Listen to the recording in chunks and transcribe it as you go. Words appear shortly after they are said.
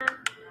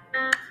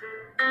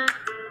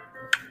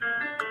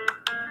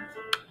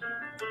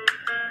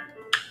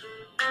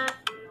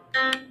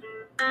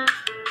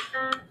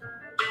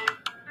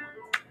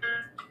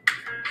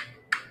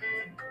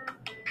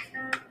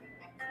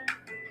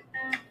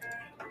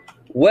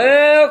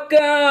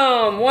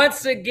Welcome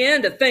once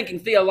again to Thinking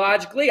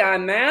Theologically.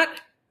 I'm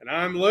Matt. And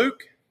I'm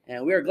Luke.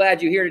 And we are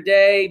glad you're here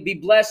today. Be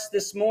blessed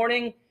this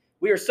morning.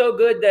 We are so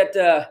good that,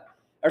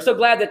 so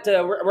glad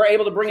that we're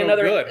able to bring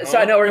another. Good, huh? So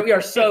I know we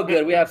are so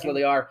good. We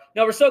absolutely are.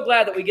 No, we're so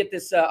glad that we get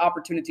this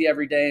opportunity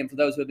every day. And for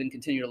those who have been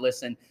continuing to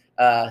listen,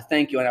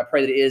 thank you. And I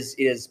pray that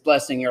it is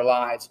blessing your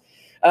lives.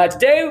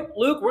 Today,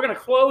 Luke, we're going to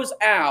close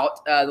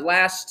out the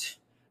last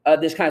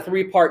this kind of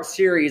three-part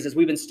series as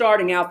we've been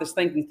starting out this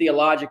Thinking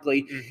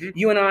Theologically. Mm-hmm.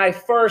 You and I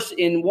first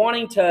in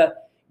wanting to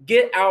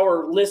get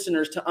our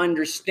listeners to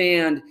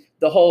understand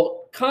the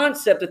whole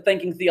concept of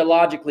thinking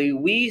theologically,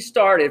 we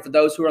started, for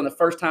those who are on the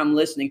first time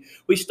listening,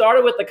 we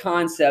started with the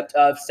concept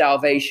of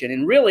salvation.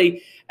 And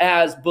really,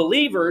 as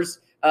believers,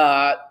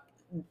 our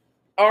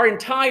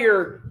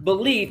entire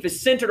belief is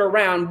centered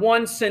around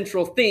one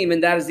central theme,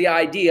 and that is the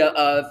idea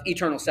of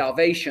eternal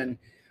salvation.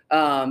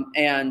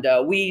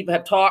 We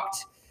have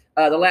talked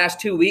the last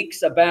 2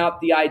 weeks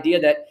about the idea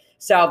that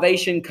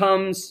salvation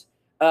comes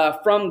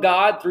from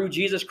God through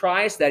Jesus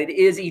Christ, that it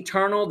is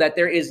eternal, that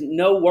there is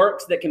no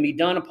works that can be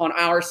done upon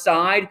our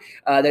side,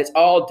 that it's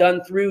all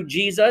done through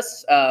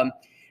Jesus. I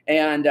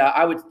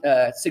would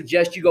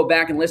suggest you go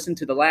back and listen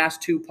to the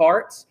last two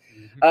parts.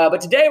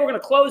 But today we're going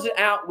to close it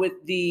out with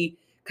the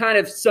kind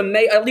of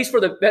at least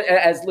for the,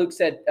 as Luke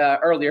said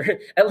earlier,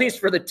 at least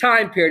for the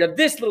time period of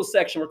this little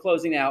section we're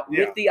closing out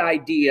with the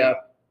idea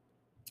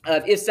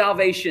of if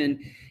salvation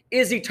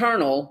is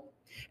eternal,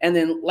 and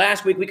then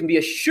last week we can be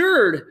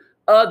assured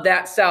of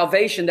that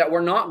salvation, that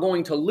we're not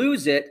going to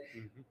lose it.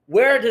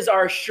 Where does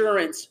our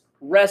assurance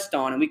rest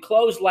on? And we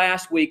closed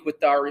last week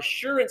with our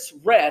assurance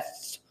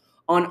rests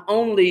on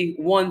only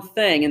one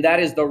thing, and that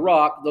is the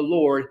rock, the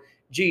Lord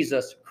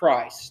Jesus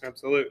Christ.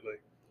 Absolutely.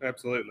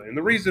 And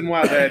the reason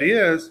why that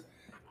is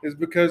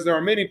because there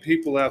are many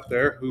people out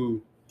there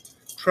who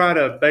try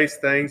to base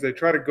things, they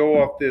try to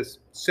go off this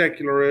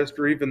secularist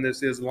or even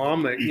this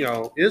Islamic,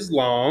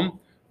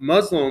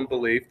 Muslim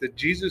belief that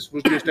Jesus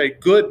was just a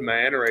good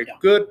man or a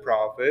good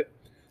prophet.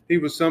 He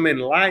was some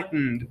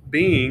enlightened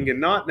being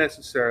and not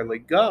necessarily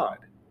God.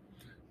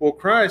 Well,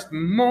 Christ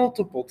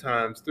multiple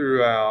times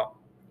throughout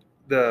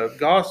the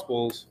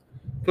Gospels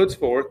puts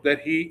forth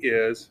that he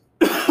is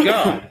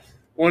God.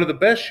 One of the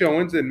best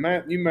showings, and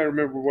Matt, you may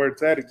remember where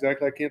it's at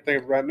exactly, I can't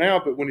think of it right now,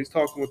 but when he's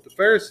talking with the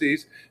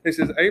Pharisees, he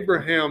says,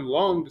 Abraham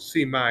longed to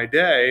see my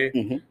day,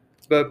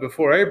 but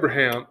before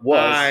Abraham,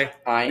 I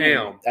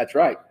am. That's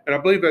right. And I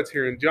believe that's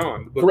here in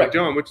John, the book Correct. of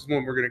John, which is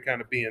one we're going to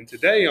kind of be in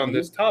today on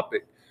this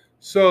topic.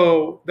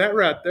 So that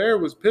right there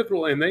was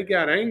pivotal, and they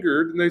got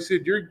angered, and they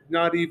said, you're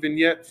not even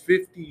yet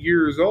 50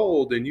 years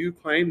old, and you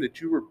claim that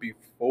you were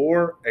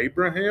before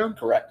Abraham?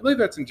 Correct. I believe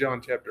that's in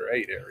John chapter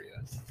 8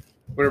 area.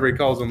 Whenever he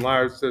calls them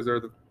liars, says they're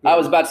the I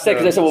was about to say,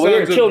 because they said, well,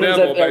 we're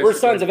children we're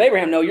sons of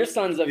Abraham. No, you're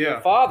sons of your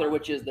father,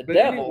 which is the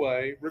devil.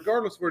 Anyway,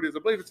 regardless of where it is, I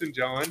believe it's in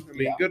John. I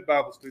mean, good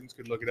Bible students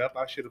could look it up.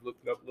 I should have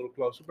looked it up a little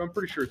closer, but I'm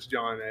pretty sure it's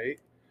John 8.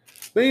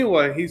 But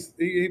anyway,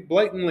 he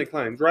blatantly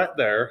claims right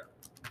there,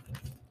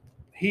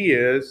 he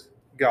is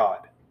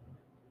God.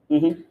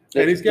 And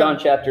he's John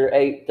chapter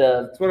 8,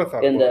 that's what I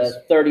thought in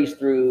the 30s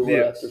through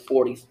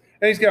 40s.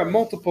 And he's got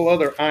multiple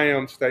other I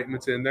am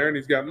statements in there, and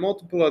he's got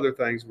multiple other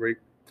things where he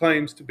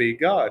claims to be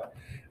God.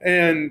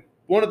 And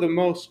one of the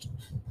most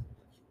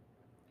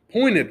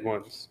pointed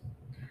ones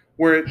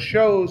where it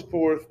shows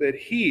forth that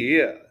he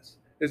is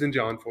in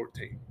John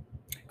 14.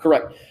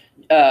 Correct.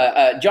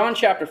 John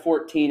chapter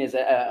 14 is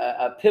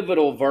a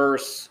pivotal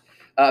verse,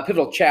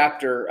 pivotal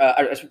chapter,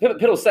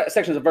 pivotal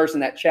sections of verse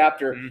in that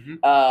chapter.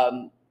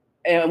 And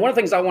one of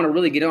the things I want to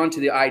really get onto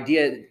the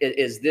idea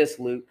is this,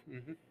 Luke.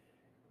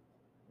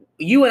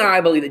 You and I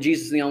believe that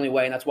Jesus is the only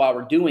way, and that's why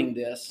we're doing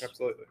this.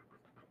 Absolutely.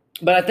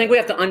 But I think we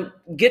have to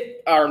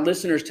get our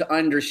listeners to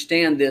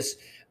understand this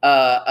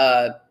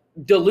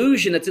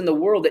delusion that's in the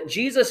world that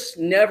Jesus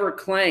never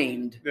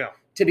claimed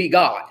to be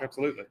God.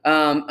 Absolutely.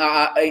 When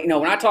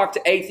I talk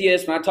to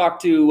atheists, when I talk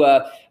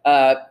to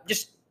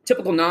just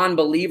typical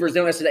non-believers,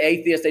 they don't necessarily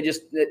atheists.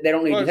 They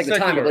don't even take the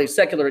time to believe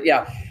secular.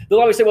 Yeah,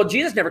 they'll always say, "Well,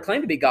 Jesus never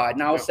claimed to be God,"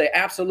 and I will say,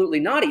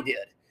 "Absolutely not. He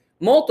did."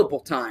 Multiple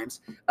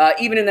times,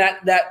 even in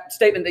that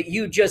statement that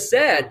you just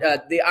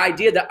said, the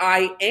idea that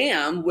I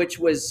am, which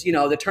was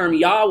the term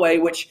Yahweh,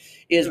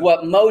 which is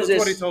what Moses. That's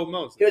what he told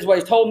Moses. It was what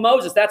he told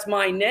Moses. That's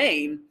my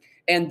name,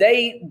 and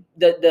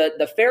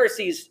the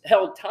Pharisees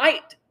held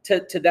tight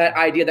to that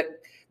idea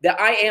that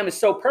I am is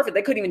so perfect.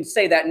 They couldn't even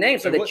say that name,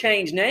 so they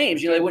changed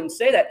names. They wouldn't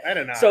say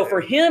that. So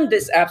for him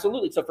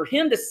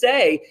to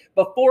say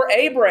before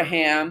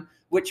Abraham,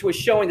 which was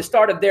showing the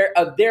start of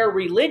their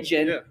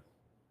religion.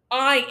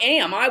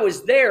 I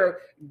was there.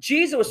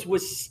 Jesus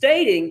was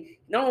stating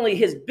not only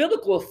his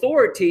biblical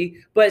authority,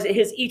 but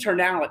his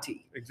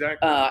eternality.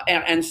 Exactly.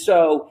 And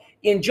so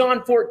in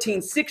John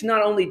 14:6,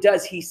 not only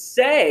does he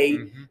say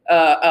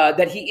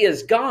that he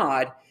is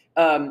God,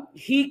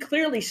 he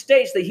clearly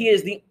states that he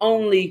is the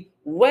only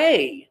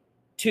way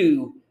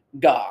to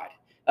God.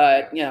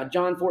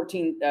 John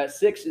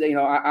 14:6,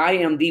 I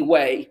am the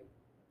way,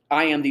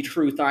 I am the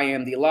truth, I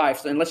am the life.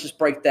 So, and let's just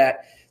break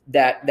that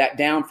that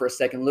down for a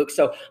second, Luke.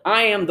 So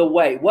I am the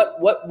way.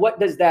 What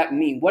does that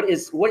mean? What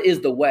is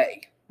the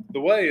way?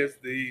 The way is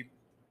the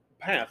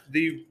path,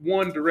 the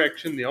one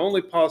direction, the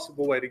only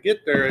possible way to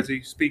get there, as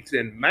he speaks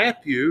in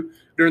Matthew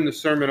during the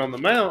Sermon on the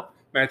Mount.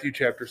 Matthew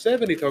chapter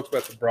 7, he talks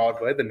about the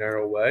broad way, the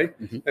narrow way,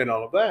 and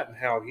all of that, and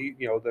how he,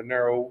 the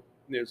narrow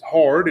is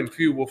hard and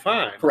few will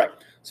find.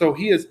 Correct. So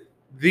he is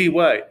the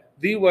way.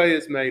 The way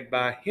is made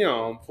by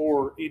him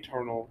for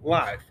eternal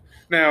life.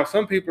 Now,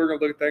 some people are going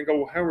to look at that and go,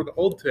 well, how were the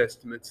Old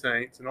Testament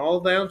saints and all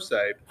of them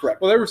saved?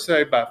 Correct. Well, they were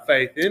saved by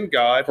faith in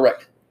God.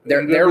 Correct.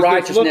 Their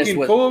righteousness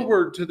looking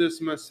forward to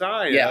this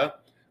Messiah. Yeah.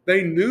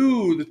 They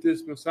knew that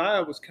this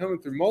Messiah was coming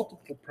through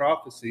multiple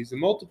prophecies and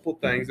multiple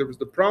things. There was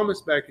the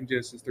promise back in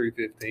Genesis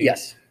 3:15.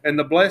 Yes. And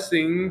the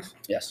blessings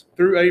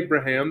through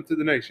Abraham to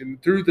the nation,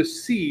 through the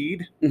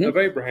seed of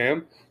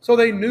Abraham. So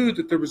they knew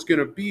that there was going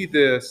to be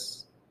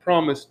this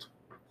promised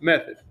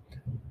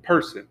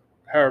person,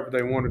 however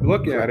they wanted to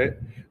look at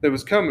it, that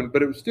was coming.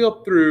 But it was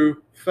still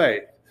through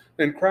faith.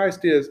 And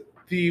Christ is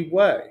the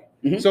way.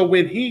 So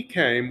when he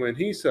came, when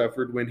he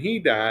suffered, when he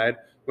died,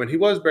 when he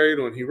was buried,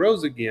 when he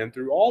rose again,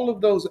 through all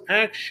of those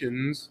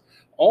actions,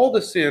 all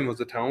the sin was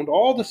atoned,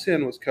 all the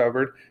sin was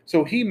covered.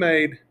 So he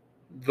made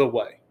the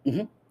way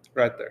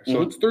right there.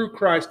 So it's through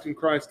Christ and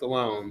Christ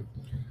alone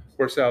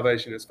where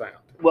salvation is found.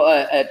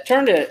 Well,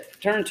 turn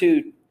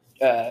to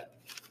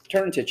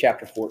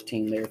chapter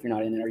 14 there if you're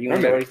not in there. Are you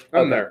in there?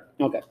 I'm there.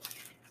 Okay.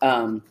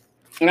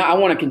 And I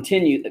want to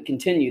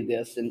continue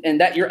this, and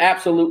that you're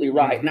absolutely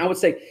right. And I would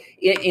say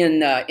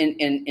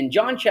in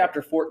John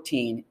chapter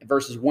 14,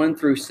 verses 1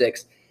 through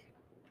 6,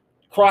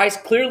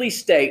 Christ clearly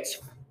states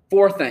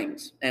four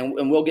things, and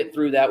we'll get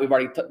through that. We've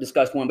already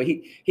discussed one, but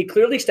he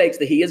clearly states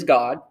that he is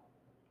God,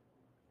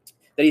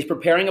 that he's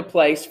preparing a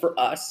place for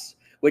us,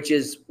 which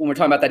is when we're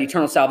talking about that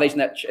eternal salvation,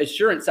 that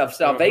assurance of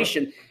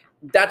salvation.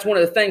 That's one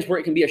of the things where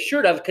it can be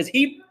assured of, because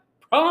he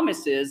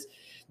promises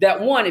that,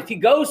 one, if he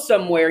goes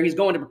somewhere, he's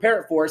going to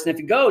prepare it for us, and if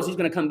he goes, he's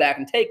going to come back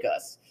and take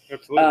us.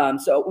 Absolutely.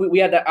 So we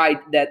have that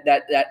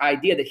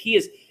idea that he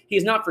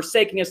is not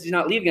forsaking us, he's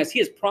not leaving us. He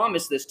has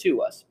promised this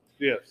to us.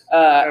 Yes,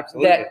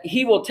 absolutely. That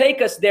he will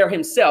take us there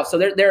himself. So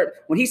there,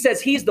 when he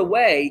says he's the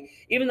way,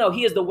 even though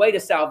he is the way to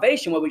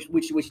salvation,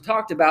 which we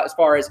talked about as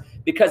far as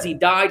because he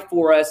died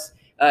for us,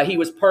 he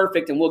was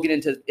perfect, and we'll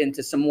get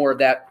into some more of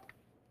that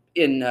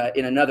in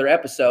another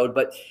episode.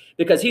 But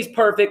because he's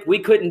perfect, we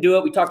couldn't do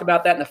it. We talked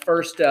about that in the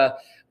first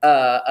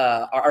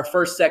our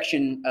first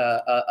section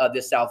of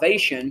this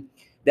salvation,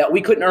 that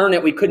we couldn't earn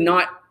it. We could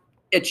not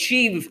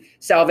achieve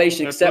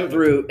salvation except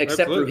through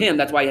him.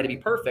 That's why he had to be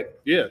perfect.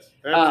 Yes,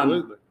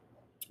 absolutely.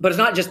 But it's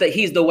not just that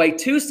he's the way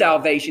to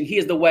salvation. He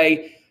is the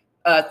way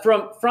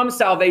from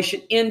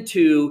salvation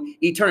into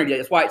eternity.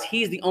 That's why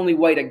he's the only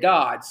way to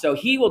God. So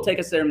he will take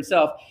us there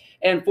himself.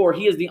 And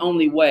he is the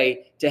only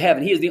way to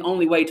heaven. He is the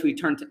only way to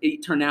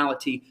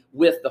eternality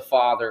with the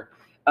Father.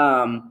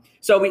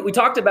 So we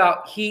talked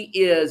about he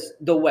is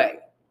the way.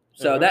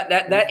 So that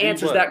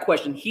answers that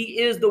question. He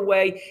is the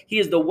way. He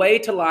is the way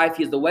to life.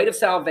 He is the way to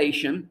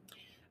salvation.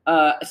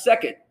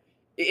 Second,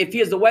 if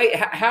he is the way,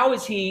 how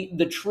is he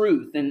the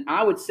truth? And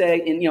I would say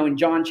in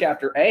John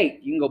chapter 8,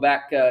 you can go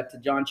back to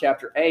John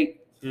chapter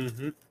 8.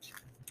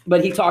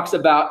 But he talks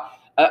about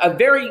a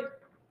very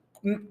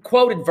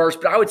quoted verse,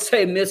 but I would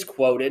say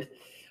misquoted,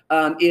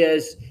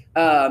 is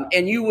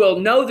and you will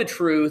know the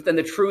truth, and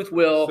the truth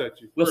will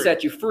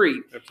set you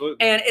free. Absolutely.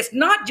 And it's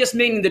not just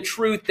meaning the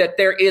truth that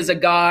there is a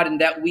God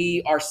and that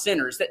we are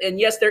sinners. And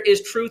yes, there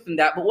is truth in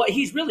that. But what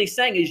he's really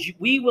saying is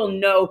we will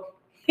know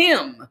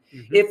him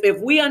if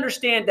we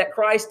understand that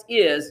Christ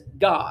is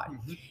God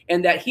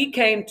and that he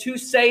came to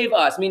save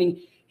us, meaning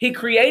he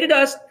created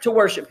us to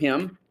worship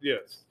him.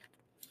 Yes.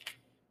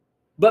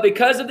 But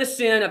because of the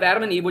sin of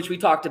Adam and Eve, which we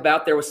talked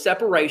about, there was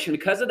separation.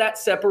 Because of that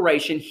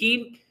separation,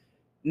 he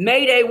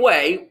made a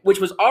way which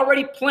was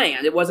already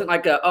planned. It wasn't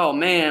like oh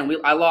man,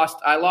 I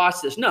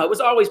lost this. No, it was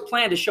always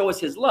planned to show us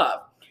his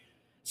love.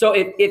 So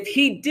if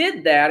he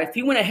did that, if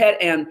he went ahead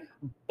and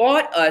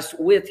bought us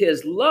with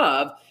his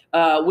love,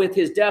 with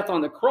his death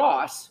on the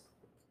cross,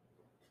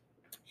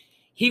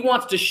 he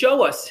wants to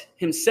show us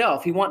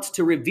himself. He wants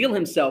to reveal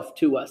himself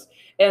to us.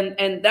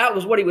 And that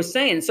was what he was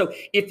saying. So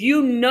if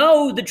you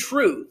know the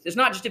truth, it's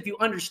not just if you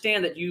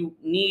understand that you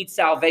need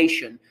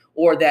salvation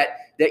or that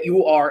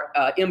you are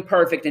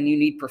imperfect and you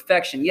need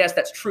perfection. Yes,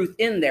 that's truth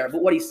in there.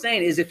 But what he's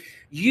saying is if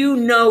you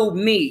know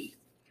me,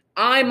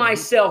 I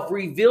myself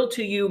reveal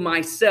to you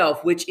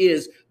myself, which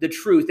is the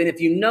truth. And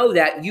if you know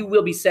that, you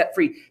will be set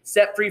free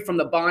from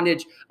the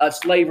bondage of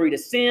slavery to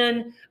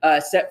sin,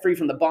 set free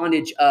from the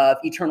bondage of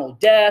eternal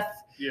death.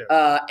 Yes.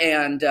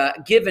 And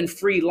given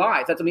free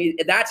life.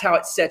 That's how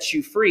it sets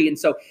you free. And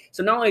so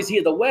not only is he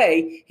the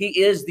way,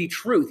 he is the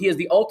truth. He is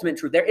the ultimate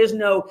truth. There is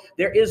no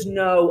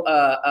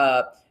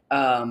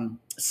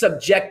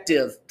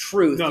subjective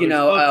truth.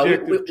 No,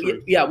 truth.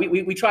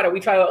 We try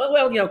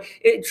to.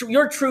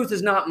 Your truth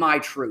is not my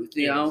truth.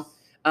 You know.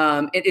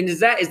 And is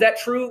that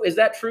true? Is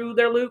that true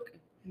there, Luke?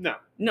 No.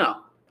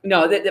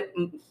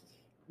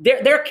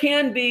 There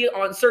can be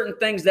on certain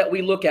things that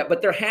we look at,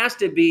 but there has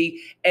to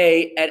be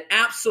an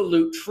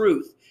absolute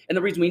truth. And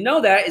the reason we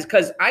know that is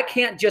because I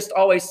can't just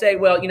always say,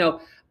 well,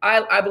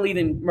 I believe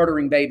in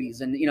murdering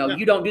babies, and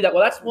you don't do that.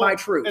 Well, that's my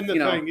truth. And the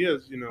thing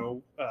is,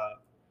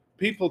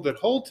 people that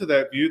hold to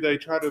that view, they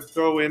try to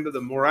throw into the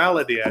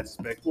morality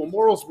aspect. Well,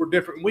 morals were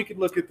different. We could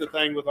look at the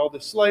thing with all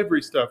the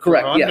slavery stuff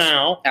Correct. going on Yes.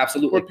 now,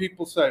 Absolutely. where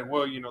people say,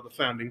 well, the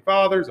founding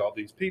fathers, all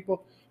these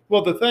people.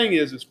 Well, the thing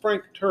is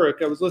Frank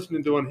Turek, I was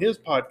listening to on his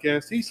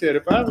podcast, he said,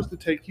 if I was to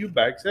take you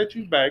back, set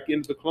you back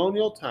into the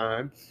colonial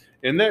time,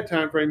 in that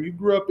time frame, you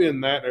grew up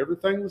in that,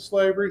 everything was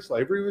slavery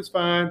was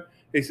fine.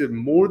 He said,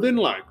 more than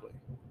likely,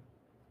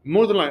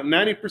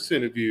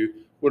 90% of you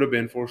would have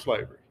been for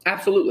slavery.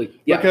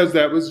 Absolutely. Yeah. Because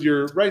that was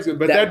your raising.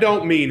 But that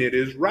don't mean it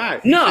is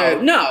right. No.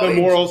 The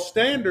moral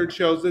standard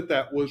shows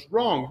that was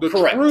wrong. The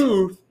Correct.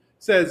 truth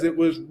says it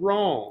was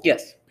wrong.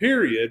 Yes.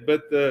 Period.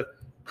 But the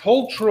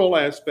cultural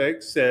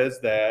aspect says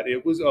that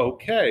it was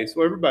okay.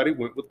 So everybody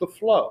went with the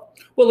flow.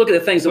 Well, look at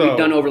the things that we've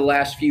done over the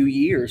last few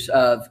years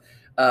of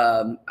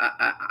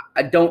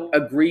I don't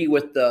agree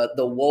with the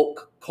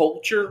woke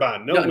culture. By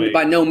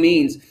no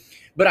means.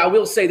 But I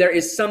will say there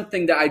is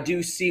something that I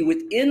do see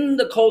within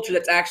the culture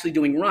that's actually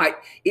doing right.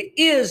 It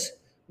is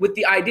with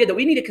the idea that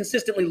we need to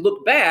consistently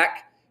look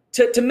back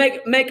to make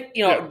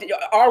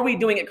are we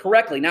doing it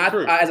correctly? Now,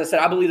 as I said,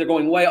 I believe they're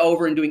going way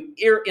over and doing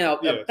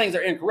things that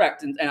are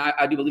incorrect, and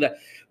I do believe that.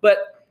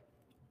 But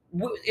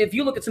if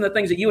you look at some of the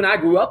things that you and I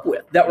grew up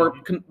with that were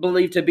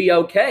believed to be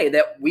okay,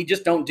 that we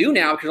just don't do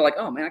now because you're like,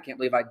 oh man, I can't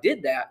believe I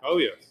did that. Oh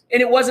yes.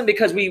 And it wasn't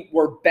because we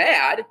were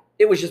bad.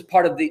 It was just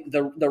part of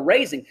the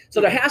raising.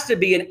 So there has to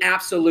be an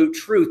absolute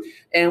truth.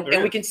 And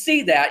we can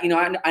see that.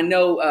 I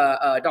know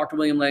Dr.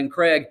 William Lane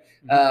Craig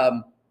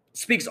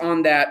speaks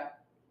on that.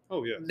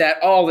 Oh, yes. That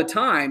all the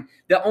time.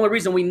 The only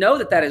reason we know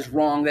that is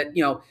wrong,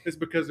 is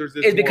because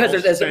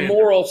there's a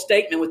moral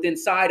statement within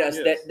inside us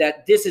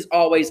that this is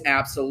always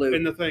absolute.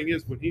 And the thing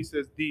is, when he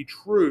says the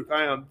truth,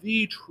 I am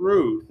the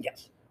truth.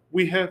 Yes.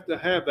 We have to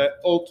have that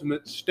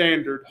ultimate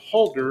standard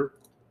holder,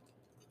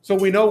 so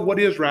we know what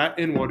is right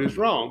and what is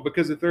wrong.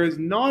 Because if there is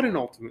not an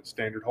ultimate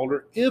standard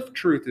holder, if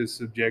truth is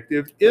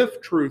subjective,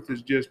 if truth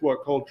is just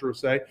what culture will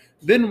say,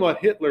 then what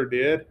Hitler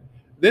did,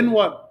 then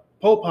what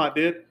Pol Pot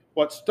did,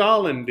 what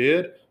Stalin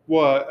did,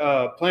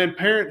 what Planned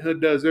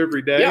Parenthood does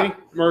every day,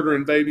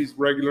 murdering babies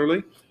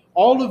regularly,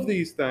 all of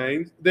these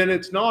things, then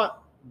it's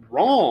not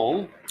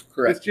wrong.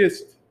 Correct. It's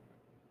just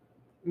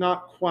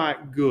not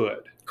quite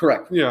good.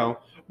 Correct.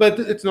 But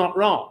it's not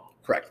wrong.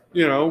 Correct.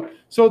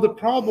 So the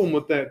problem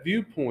with that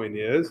viewpoint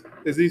is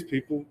these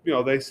people,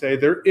 they say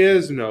there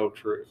is no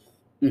truth.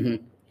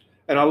 Mm-hmm.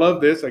 And I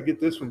love this. I get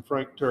this from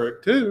Frank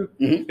Turek too.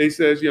 Mm-hmm. He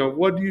says,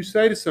 what do you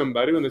say to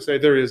somebody when they say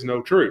there is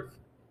no truth?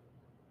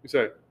 You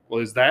say, well,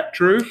 is that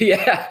true?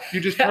 Yeah.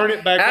 You just turn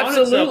it back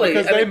Absolutely. on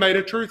itself because they made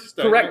a truth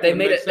statement. Correct. They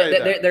made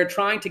it. They're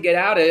trying to get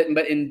out of it,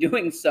 but in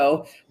doing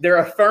so, they're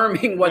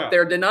affirming what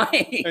they're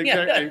denying. Exactly.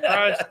 And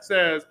Christ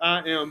says, I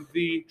am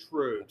the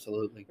truth.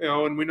 Absolutely.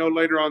 And we know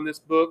later on this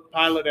book,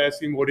 Pilate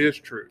asks him what is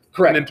truth.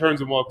 Correct. And then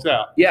turns and walks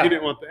out. Yeah. He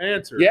didn't want the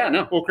answer. Yeah,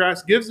 no. Well,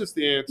 Christ gives us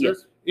the answer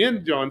Yes.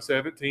 in John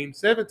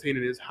 17:17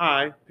 in his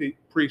high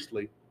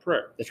priestly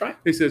prayer. That's right.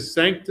 He says,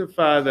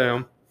 sanctify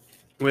them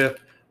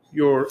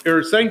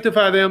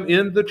sanctify them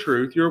in the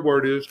truth. Your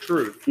word is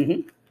truth.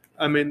 Mm-hmm.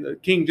 I mean, the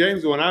King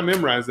James, when I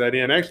memorize that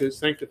in, actually it's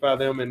sanctify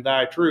them in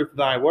thy truth.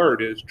 Thy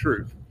word is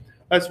truth.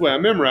 That's the way I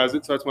memorize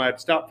it. So that's why I had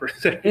to stop for a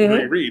second to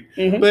reread.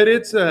 Mm-hmm. But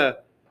it's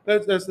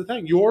that's the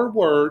thing. Your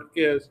word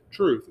is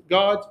truth.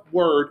 God's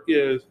word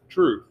is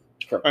truth.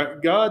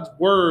 God's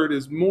word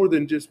is more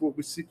than just what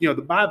we see. The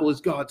Bible is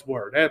God's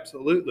word.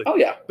 Absolutely. Oh,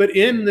 yeah. But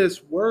in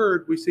this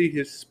word, we see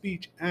his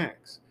speech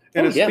acts.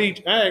 And a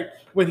speech act,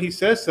 when he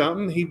says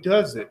something, he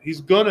does it.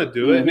 He's going to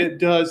do it, and it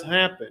does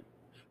happen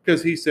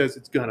because he says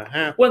it's going to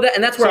happen. Well,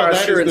 and that's where our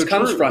assurance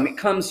comes from. It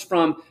comes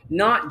from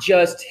not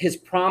just his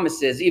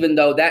promises, even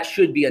though that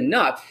should be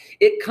enough.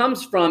 It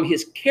comes from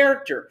his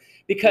character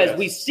because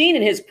we've seen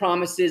in his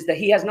promises that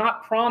he has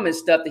not promised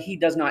stuff that he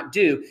does not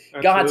do.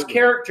 Absolutely. God's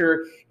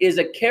character is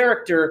a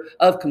character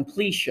of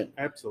completion.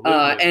 Absolutely.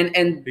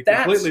 And he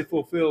completely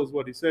fulfills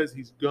what he says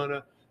he's going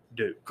to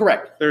do.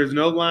 Correct. There is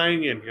no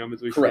lying in him,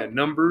 as we see in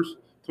Numbers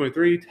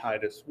 23,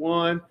 Titus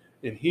 1,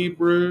 in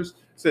Hebrews,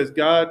 says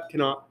God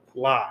cannot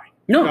lie.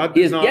 No, God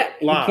does not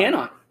lie. He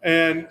cannot.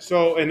 And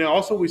so, and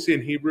also we see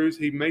in Hebrews,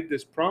 he made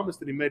this promise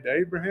that he made to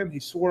Abraham. He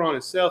swore on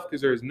himself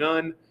because there is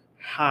none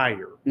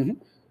higher. Mm-hmm.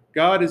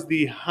 God is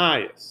the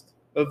highest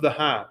of the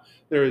high.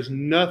 There is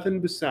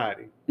nothing beside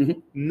him. Mm-hmm.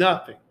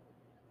 Nothing.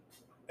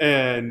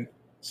 And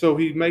so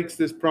he makes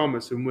this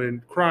promise. And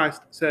when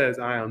Christ says,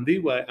 I am the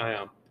way, I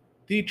am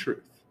the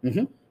truth,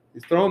 mm-hmm.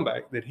 he's thrown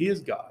back that he is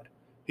God.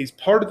 He's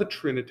part of the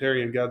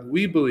Trinitarian God that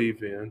we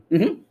believe in.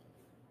 Mm-hmm.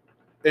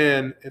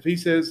 And if he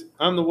says,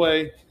 I'm the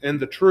way and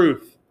the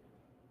truth,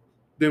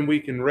 then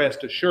we can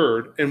rest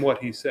assured in what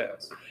he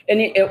says.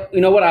 And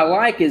what I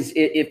like is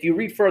if you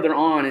read further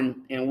on,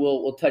 and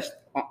we'll touch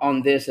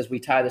on this as we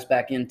tie this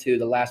back into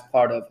the last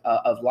part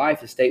of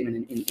life, the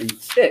statement in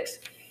 6.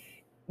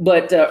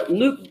 But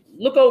Luke,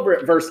 look over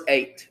at verse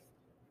 8.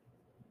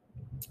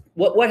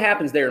 What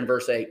happens there in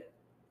verse 8?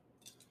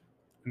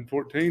 In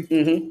 14?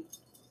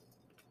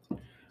 Mm-hmm.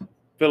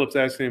 Philip's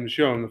asking him to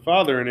show him the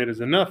Father, and it is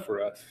enough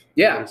for us.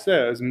 Yeah. What it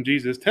says, and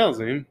Jesus tells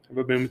him, have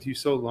I been with you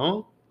so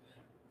long?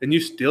 And you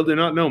still do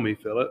not know me,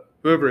 Philip.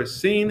 Whoever has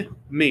seen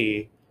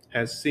me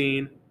has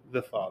seen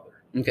the Father.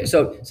 Okay,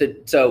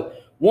 so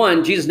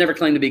one, Jesus never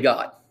claimed to be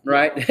God,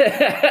 right?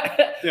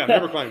 Yeah,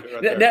 never claimed it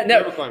right there.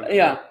 Never claimed it.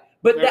 Yeah.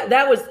 But Never.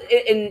 that was,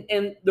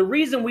 and the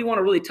reason we want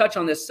to really touch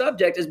on this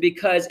subject is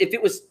because if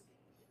it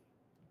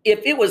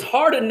was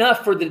hard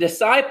enough for the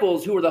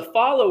disciples who were the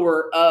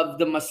follower of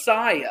the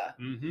Messiah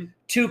Mm-hmm.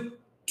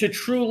 to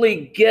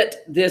truly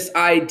get this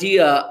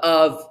idea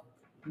of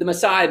the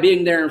Messiah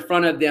being there in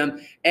front of them,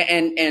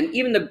 and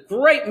even the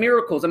great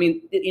miracles. I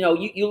mean,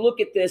 you look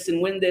at this, and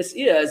when this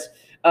is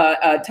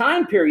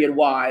time period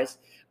wise,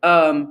 they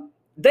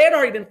had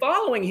already been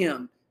following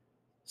him,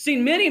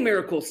 seen many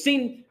miracles,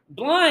 seen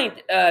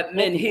blind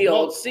men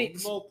healed,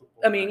 spirits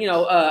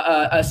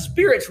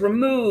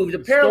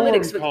removed,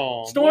 paralytics,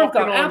 storm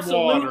calm,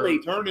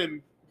 absolutely,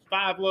 turning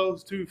 5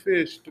 loaves, 2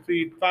 fish to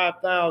feed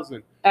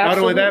 5,000. Absolutely.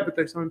 Not only that, but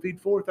they saw him feed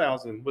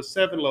 4,000 with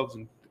 7 loaves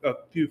and a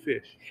few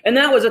fish. And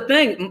that was a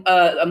thing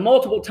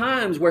multiple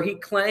times where he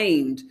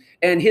claimed,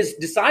 and his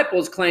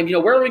disciples claimed,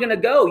 where are we going to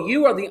go?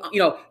 You are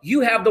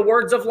you have the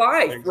words of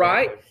life, Exactly.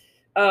 right?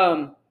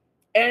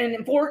 And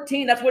in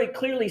 14, that's what he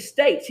clearly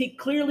states. He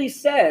clearly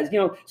says,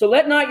 so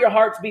let not your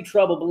hearts be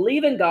troubled.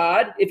 Believe in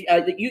God. If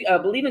you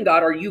believe in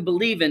God, or you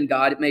believe in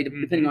God, it may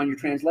depending on your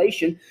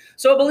translation.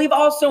 So believe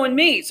also in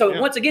me. So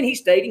once again, he's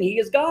stating he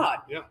is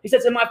God. Yeah. He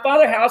says, in my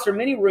Father's house are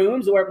many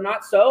rooms, or if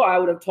not so, I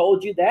would have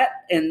told you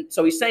that. And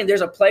so he's saying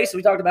there's a place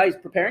we talked about. He's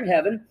preparing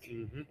heaven.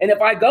 Mm-hmm. And if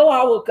I go,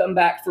 I will come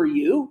back for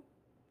you.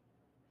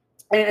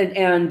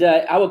 And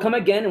I will come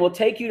again and will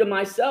take you to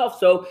myself,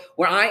 so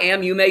where I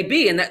am, you may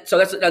be. And that's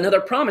another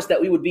promise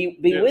that we would be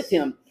Yes. with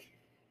him.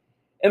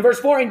 In verse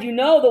 4, and you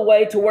know the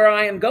way to where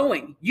I am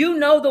going. You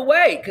know the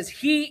way, because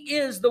he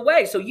is the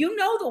way. So you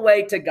know the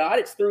way to God.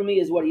 It's through me,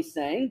 is what he's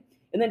saying.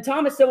 And then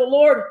Thomas said, well,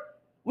 Lord,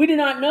 we do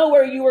not know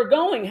where you are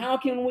going. How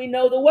can we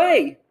know the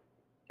way?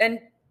 And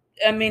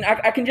I mean,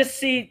 I can just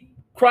see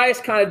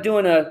Christ kind of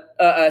doing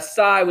a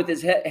sigh with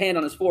his hand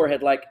on his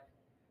forehead, like,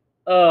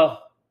 oh.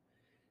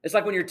 It's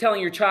like when you're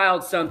telling your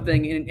child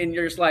something and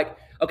you're just like,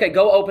 okay,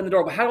 go open the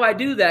door. But how do I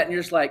do that? And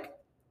you're just like,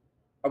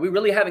 are we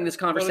really having this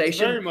conversation? Well, it's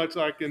very much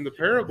like in the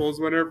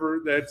parables,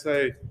 whenever they'd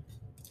say,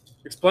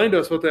 explain to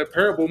us what that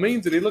parable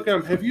means. And he'd look at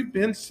them, have you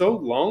been so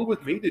long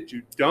with me that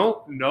you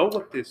don't know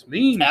what this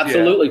means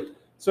Absolutely. yet?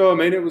 So, I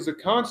mean, it was a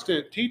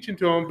constant teaching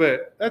to them,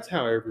 but that's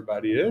how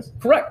everybody is.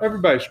 Correct.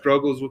 Everybody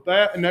struggles with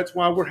that, and that's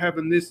why we're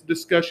having this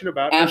discussion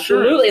about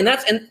Absolutely.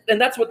 insurance.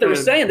 And that's what they were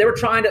saying. They were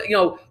trying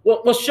to,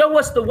 well, show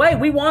us the way.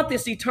 We want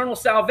this eternal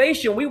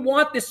salvation. We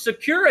want this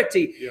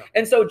security. Yeah.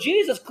 And so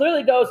Jesus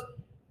clearly goes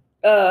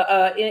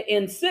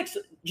in 6,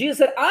 Jesus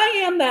said, I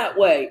am that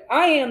way.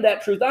 I am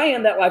that truth. I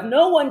am that life.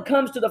 No one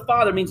comes to the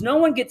Father. It means no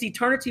one gets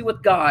eternity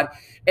with God.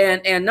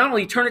 And not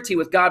only eternity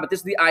with God, but this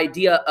is the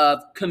idea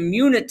of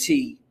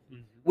community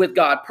with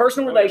God,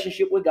 personal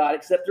relationship with God,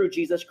 except through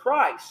Jesus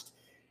Christ.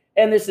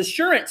 And this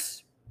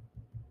assurance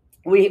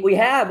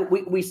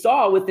we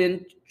saw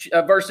within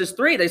verses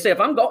 3. They say, if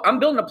I'm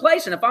building a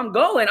place, and if I'm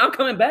going, I'm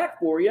coming back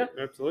for you.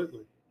 Absolutely.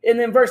 And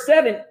then verse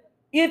 7,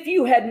 if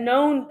you had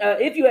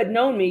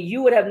known me,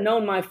 you would have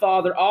known my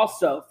Father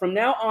also. From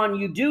now on,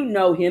 you do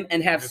know him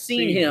and have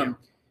seen him.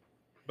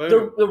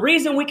 The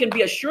reason we can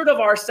be assured of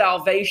our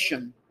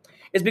salvation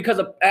is because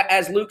of,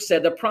 as Luke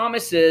said, the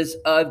promises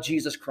of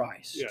Jesus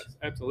Christ. Yes,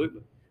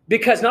 absolutely.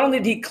 Because not only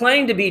did he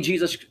claim to be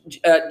Jesus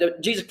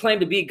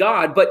claimed to be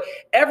God, but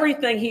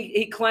everything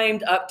he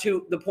claimed up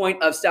to the point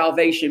of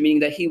salvation, meaning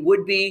that he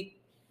would be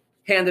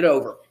handed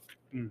over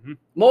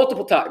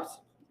multiple times.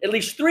 At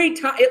least three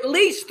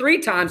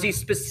times he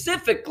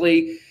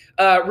specifically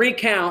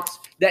recounts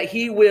that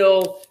he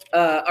will,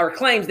 or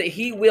claims that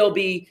he will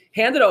be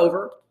handed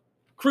over,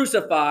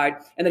 crucified,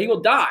 and that he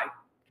will die.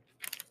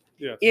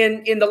 Yes.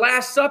 In the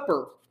Last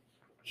Supper,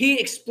 he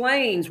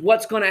explains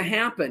what's going to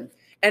happen,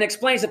 and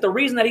explains that the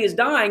reason that he is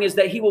dying is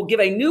that he will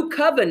give a new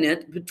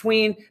covenant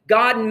between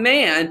God and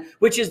man,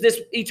 which is this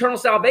eternal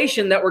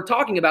salvation that we're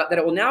talking about, that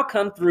it will now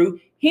come through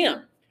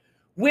him.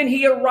 When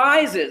he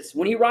rises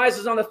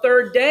on the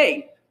third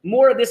day,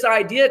 more of this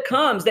idea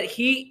comes that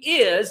he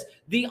is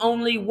the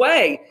only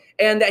way,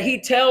 and that he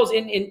tells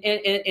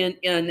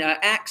in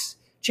Acts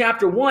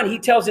chapter 1, he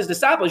tells his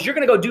disciples, you're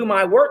going to go do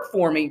my work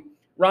for me,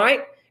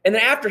 right? And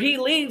then after he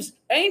leaves,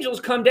 angels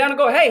come down and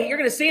go, hey, you're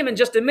going to see him in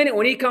just a minute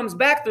when he comes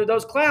back through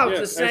those clouds,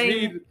 yes,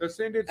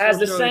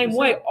 the same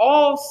way,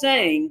 all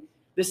saying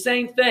the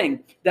same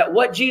thing, that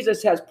what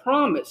Jesus has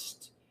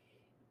promised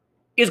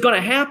is going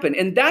to happen.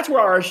 And that's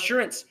where our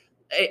assurance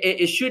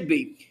it should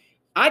be.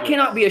 I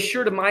cannot be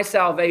assured of my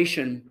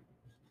salvation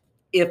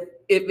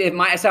if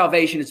my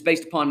salvation is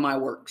based upon my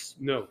works.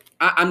 No.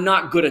 I'm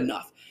not good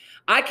enough.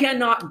 I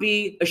cannot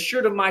be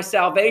assured of my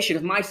salvation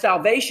if my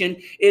salvation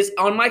is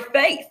on my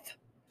faith.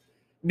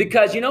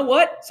 Because you know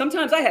what?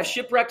 Sometimes I have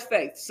shipwrecked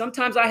faith.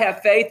 Sometimes I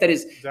have faith that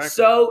is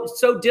so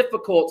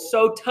difficult,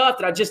 so tough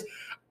that I just,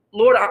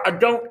 Lord, I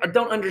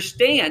don't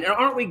understand. And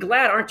aren't we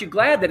glad? Aren't you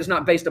glad that it's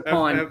not based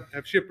upon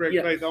have shipwrecked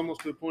faith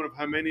almost to the point of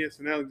Hymenaeus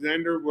and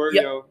Alexander, where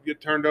you get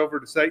turned over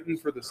to Satan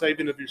for the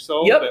saving of your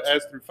soul,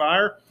 as through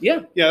fire? Yeah,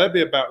 that'd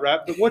be about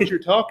right. But what you're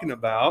talking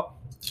about,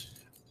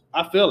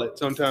 I feel it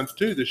sometimes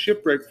too. The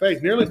shipwrecked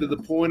faith, nearly to the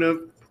point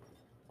of,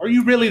 are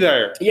you really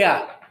there?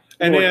 Yeah,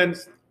 and then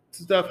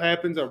stuff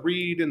happens. I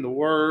read in the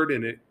Word,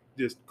 and it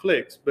just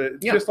clicks.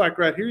 But just like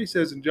right here, he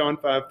says in John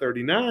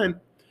 5:39.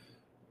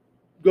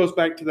 Goes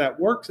back to that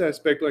works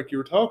aspect like you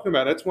were talking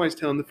about. That's why he's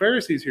telling the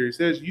Pharisees here. He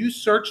says, you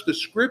search the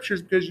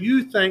scriptures because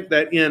you think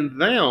that in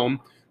them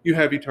you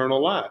have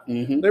eternal life.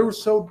 Mm-hmm. They were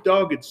so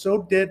dogged,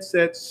 so dead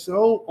set,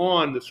 so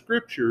on the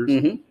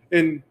scriptures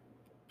and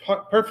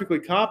perfectly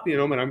copying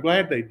them. And I'm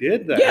glad they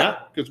did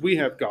that because we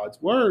have God's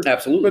word.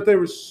 Absolutely. But they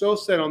were so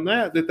set on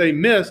that they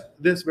missed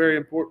this very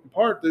important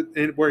part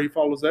and where he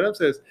follows that up,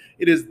 says,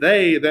 it is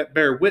they that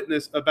bear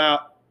witness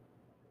about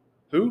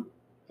who?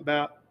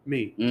 About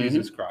me,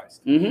 Jesus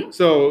Christ.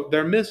 So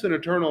they're missing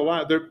eternal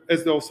life. They're,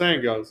 as the old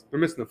saying goes, they're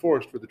missing the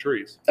forest for the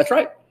trees. That's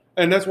right.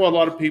 And that's why a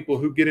lot of people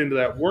who get into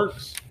that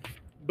works,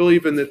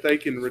 believing that they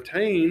can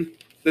retain,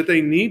 that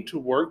they need to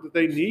work, that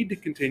they need to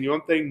continue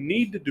on, they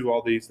need to do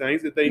all these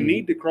things, that they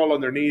need to crawl on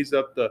their knees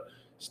up the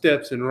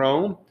steps in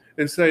Rome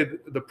and say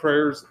the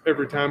prayers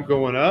every time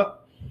going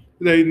up.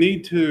 They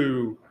need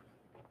to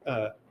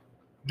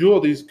do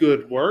all these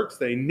good works.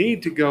 They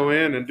need to go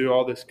in and do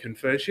all this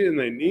confession.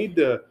 They need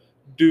to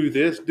do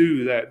this,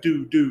 do that,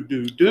 do.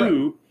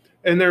 Right.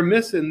 And they're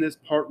missing this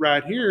part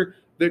right here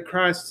that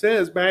Christ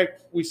says back,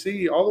 we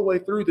see all the way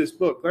through this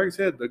book. Like I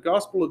said, the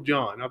Gospel of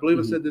John, I believe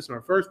I said this in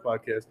our first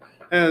podcast,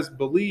 has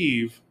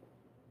believe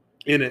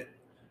in it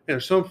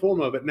in some form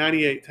of it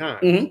 98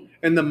 times.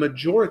 And the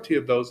majority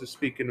of those is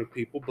speaking of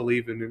people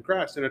believing in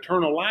Christ. And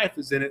eternal life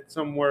is in it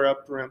somewhere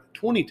up around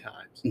 20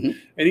 times. And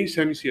each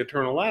time you see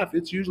eternal life,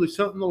 it's usually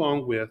something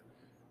along with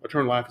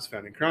eternal life is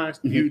found in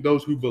Christ.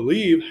 Those who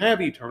believe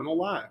have eternal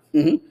life.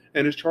 And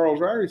as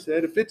Charles Ryrie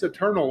said, if it's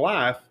eternal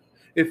life,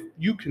 if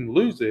you can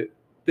lose it,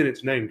 then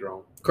it's name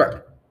drawn.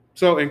 Correct.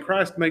 So, and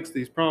Christ makes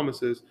these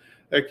promises,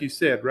 like you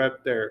said right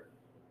there,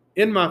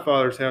 in my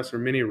Father's house are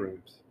many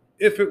rooms.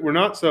 If it were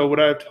not so, would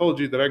I have told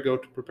you that I go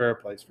to prepare a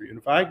place for you? And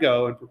if I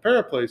go and prepare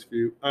a place for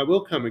you, I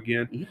will come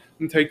again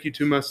and take you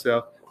to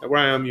myself, that where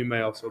I am, you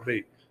may also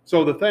be.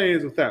 So the thing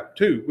is with that,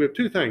 we have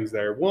two things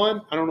there.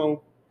 One, I don't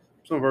know,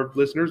 some of our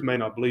listeners may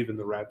not believe in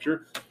the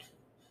rapture.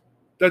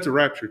 That's a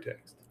rapture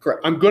text.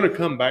 Correct. I'm going to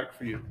come back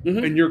for you,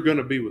 and you're going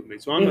to be with me.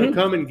 So I'm going to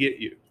come and get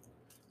you.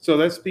 So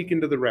that's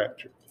speaking to the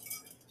rapture.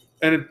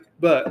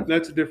 But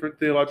that's a different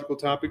theological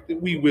topic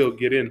that we will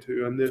get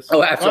into in this.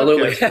 Oh,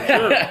 absolutely.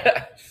 Sure.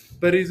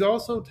 But he's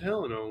also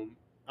telling them,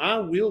 I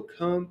will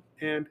come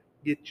and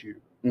get you.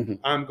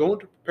 I'm going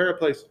to prepare a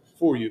place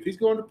for you. If he's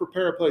going to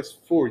prepare a place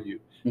for you,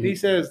 he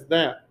says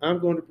that I'm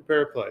going to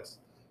prepare a place,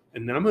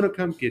 and then I'm going to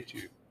come get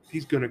you.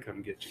 He's going to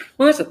come get you.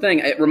 Well, that's the thing.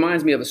 It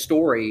reminds me of a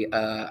story.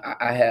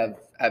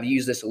 I've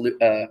used this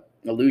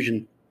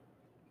allusion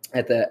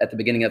at the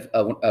beginning of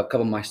a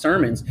couple of my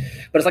sermons,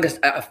 but it's like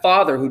a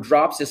father who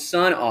drops his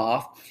son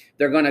off.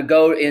 They're going to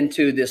go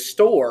into this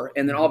store,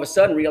 and then all of a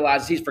sudden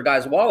realizes he's forgot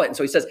his wallet, and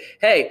so he says,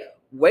 "Hey,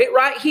 wait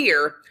right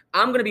here.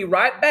 I'm going to be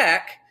right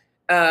back.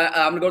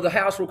 I'm going to go to the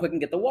house real quick and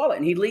get the wallet."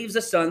 And he leaves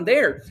the son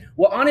there.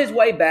 Well, on his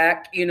way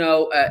back,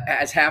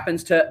 as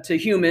happens to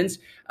humans,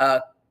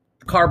 the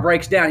car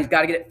breaks down. He's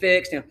got to get it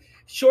fixed.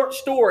 Short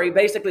story,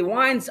 basically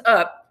winds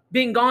up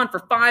being gone for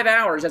 5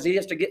 hours as he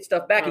has to get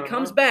stuff back. He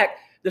comes back.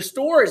 The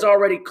store is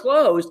already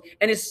closed,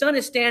 and his son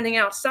is standing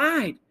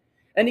outside.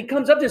 And he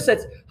comes up to him and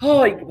says,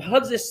 he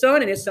hugs his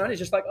son, and his son is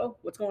just like, "Oh,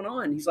 what's going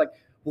on?" And he's like,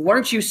 "Well,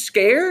 weren't you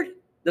scared?"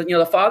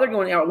 The father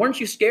going, "Weren't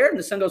you scared?" And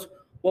the son goes,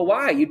 "Well,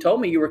 why? You told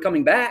me you were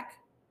coming back."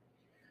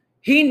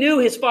 He knew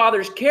his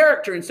father's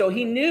character, and so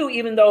he knew,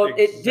 even though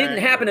it didn't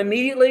happen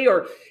immediately,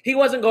 or he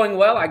wasn't going,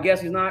 "Well, I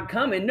guess he's not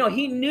coming." No,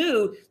 he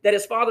knew that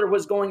his father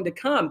was going to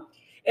come.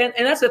 And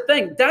that's the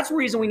thing. That's the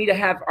reason we need to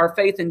have our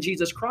faith in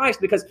Jesus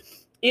Christ, because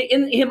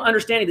in him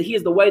understanding that he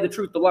is the way, the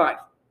truth, the life.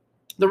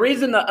 The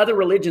reason the other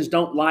religions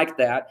don't like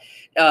that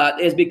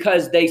is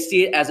because they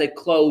see it as a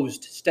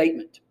closed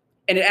statement.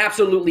 And it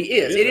absolutely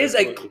is. It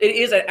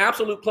is an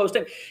absolute closed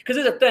statement. Because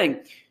here's the thing.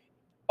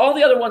 All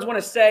the other ones want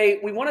to say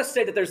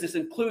that there's this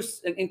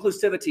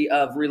inclusivity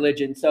of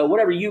religion. So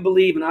whatever you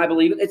believe and I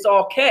believe, it's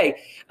okay.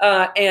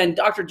 And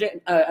Dr.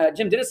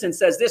 Jim Dennison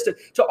says this: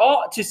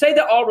 to say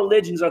that all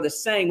religions are the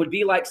same would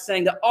be like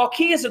saying that all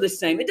keys are the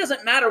same. It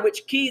doesn't matter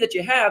which key that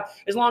you have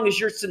as long as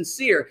you're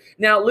sincere.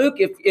 Now, Luke,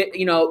 do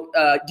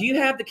you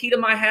have the key to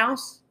my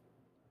house?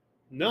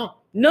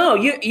 No,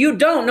 you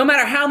don't. No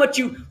matter how much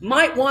you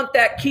might want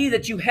that key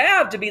that you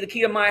have to be the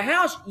key to my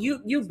house, you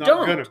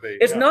don't.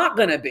 It's not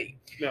going to be.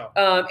 No.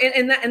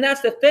 And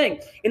that's the thing.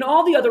 In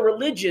all the other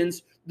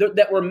religions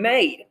that were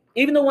made,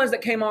 even the ones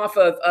that came off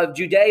of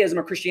Judaism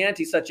or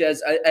Christianity, such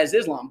as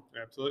Islam,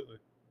 absolutely,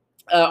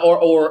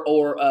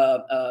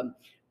 or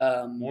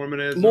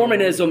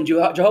Mormonism,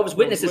 Jehovah's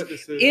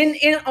Witnesses.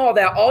 In all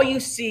that, all you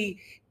see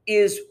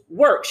is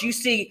works. You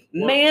see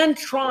man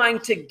trying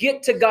to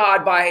get to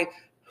God by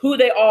who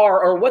they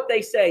are or what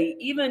they say.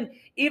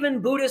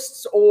 Even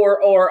Buddhists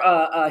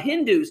or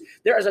Hindus,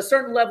 there is a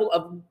certain level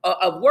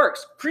of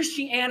works.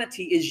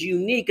 Christianity is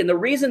unique, and the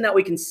reason that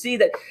we can see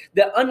that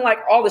unlike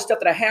all the stuff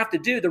that I have to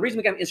do, the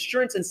reason we have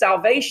assurance and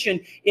salvation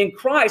in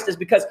Christ is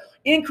because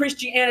in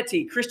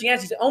Christianity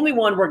is the only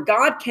one where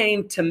God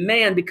came to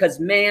man because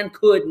man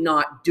could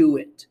not do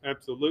it.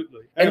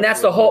 Absolutely. And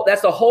that's the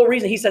whole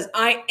reason. He says,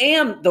 I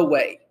am the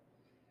way.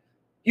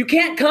 You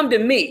can't come to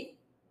me.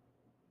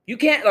 You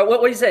can't,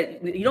 what do you say?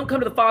 You don't come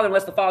to the Father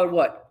unless the Father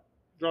what?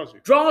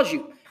 Draws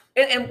you.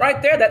 And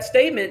right there, that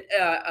statement,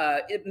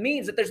 it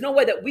means that there's no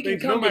way that we can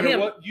come to Him. No matter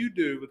what you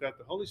do without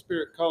the Holy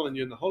Spirit calling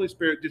you, and the Holy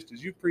Spirit, just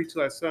as you preached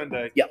last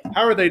Sunday,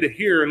 how are they to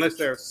hear unless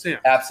they are sent?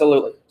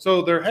 Absolutely.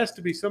 So there has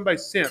to be somebody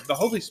sent. The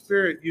Holy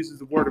Spirit uses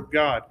the Word of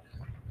God.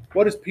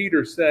 What does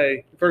Peter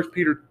say? 1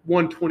 Peter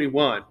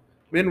 1:21.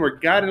 Men were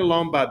guided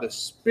along by the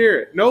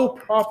Spirit. No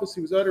prophecy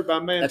was uttered by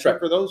man except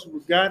for those who were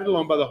guided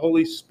along by the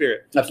Holy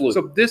Spirit.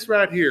 Absolutely. So this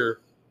right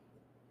here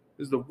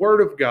is the Word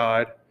of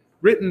God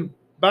written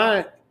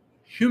by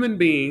human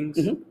beings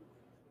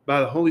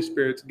by the Holy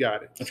Spirit's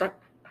guidance. That's right.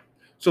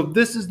 So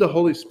this is the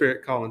Holy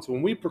Spirit calling. So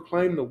when we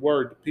proclaim the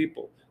Word to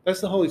people,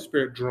 that's the Holy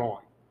Spirit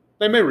drawing.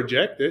 They may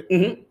reject it,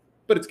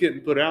 but it's getting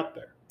put out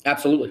there.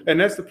 Absolutely. And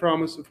that's the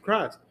promise of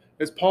Christ.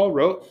 As Paul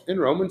wrote in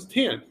Romans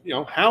 10,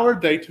 how are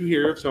they to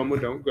hear if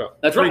someone don't go?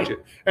 That's preach right.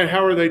 it. And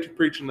how are they to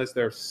preach unless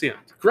they're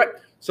sent?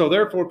 Correct. So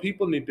therefore,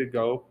 people need to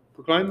go,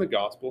 proclaim the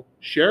gospel,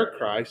 share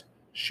Christ,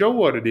 show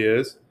what it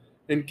is,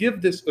 and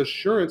give this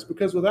assurance,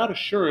 because without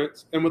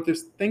assurance and with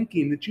this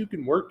thinking that you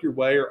can work your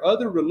way or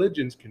other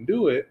religions can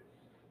do it,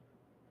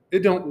 it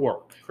don't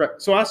work.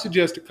 Correct. So I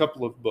suggest a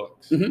couple of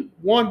books.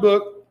 One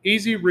book,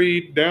 easy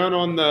read, down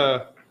on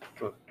the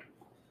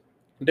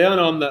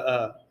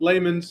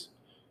layman's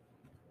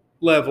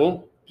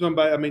level.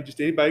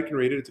 Just anybody can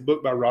read it. It's a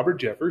book by Robert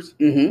Jeffers.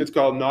 It's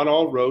called Not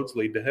All Roads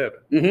Lead to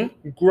Heaven.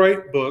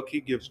 Great book. He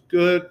gives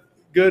good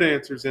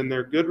answers in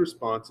there, good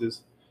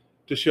responses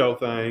to show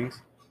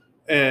things.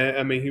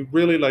 And he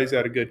really lays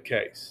out a good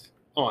case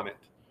on it.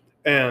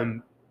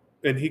 And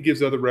he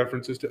gives other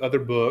references to other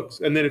books.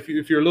 And then if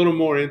you're a little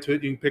more into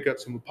it, you can pick up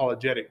some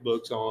apologetic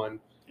books on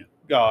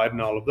God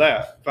and all of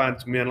that.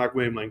 Find some men like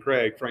William Lane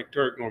Craig, Frank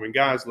Turk, Norman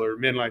Geisler,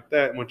 men like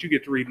that. And once you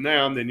get to read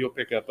them, then you'll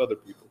pick up other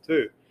people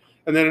too.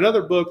 And then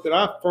another book that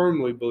I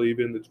firmly believe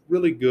in that's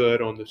really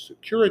good on the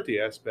security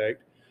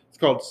aspect, it's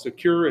called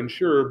Secure and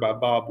Sure by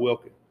Bob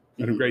Wilkin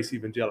at the Grace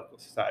Evangelical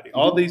Society.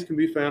 All these can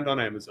be found on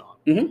Amazon.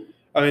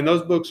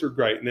 Those books are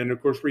great. And then,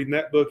 of course, reading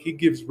that book, he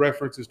gives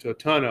references to a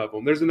ton of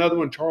them. There's another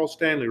one Charles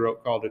Stanley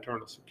wrote called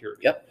Eternal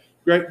Security. Yep.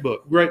 Great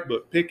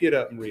book. Pick it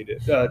up and read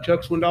it.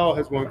 Chuck Swindoll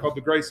has one called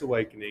The Grace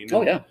Awakening.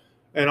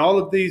 And all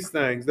of these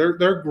things,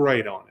 they're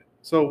great on it.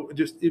 So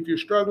just if you're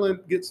struggling,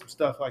 get some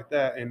stuff like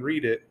that and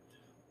read it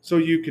so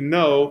you can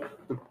know,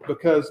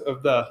 because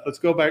of let's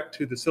go back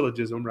to the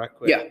syllogism right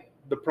quick. Yeah.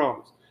 The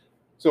promise.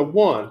 So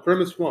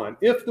premise one,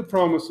 if the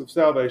promise of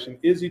salvation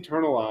is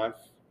eternal life,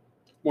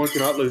 one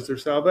cannot lose their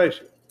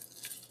salvation.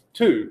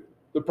 2,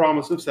 the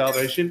promise of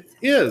salvation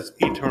is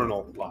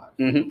eternal life.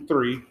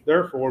 3,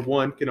 therefore,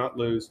 one cannot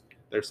lose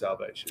their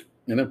salvation.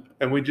 Amen.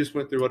 And we just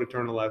went through what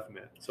eternal life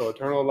meant. So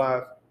eternal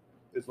life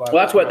is life.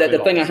 Well, that's what the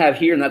thing I have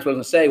here, and that's what I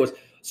was going to say was,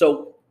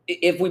 so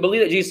if we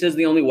believe that Jesus is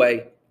the only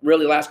way,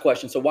 really last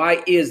question. So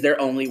why is there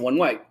only one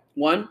way?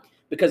 1,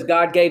 because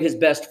God gave His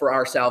best for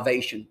our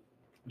salvation.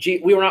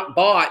 We were not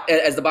bought,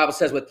 as the Bible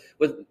says, with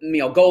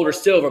gold or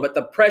silver, but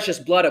the precious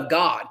blood of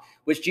God,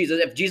 which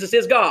if Jesus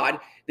is God,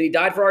 then He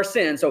died for our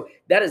sins. So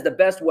that is the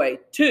best way.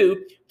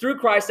 2, through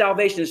Christ,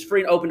 salvation is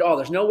free and open to all.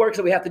 There's no works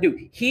that we have to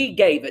do. He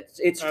gave it.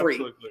 It's free.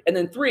 Absolutely. And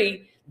then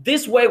 3,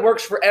 this way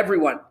works for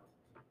everyone.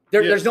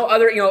 There's no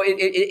other, it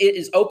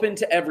is open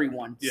to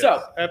everyone. Yes,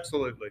 so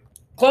absolutely.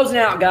 Closing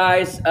out,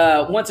 guys.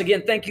 Once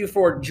again, thank you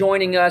for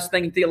joining us,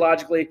 Thinking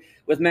Theologically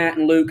with Matt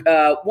and Luke.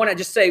 Want to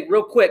just say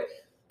real quick,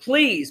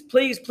 please,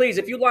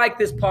 if you like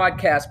this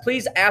podcast,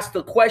 please ask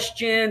the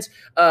questions,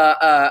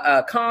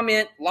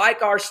 comment,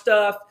 like our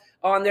stuff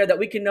on there, that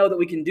we can know that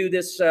we can do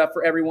this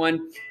for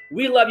everyone.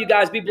 We love you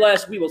guys. Be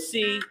blessed. We will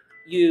see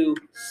you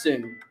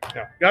soon.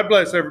 Yeah. God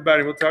bless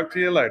everybody. We'll talk to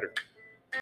you later.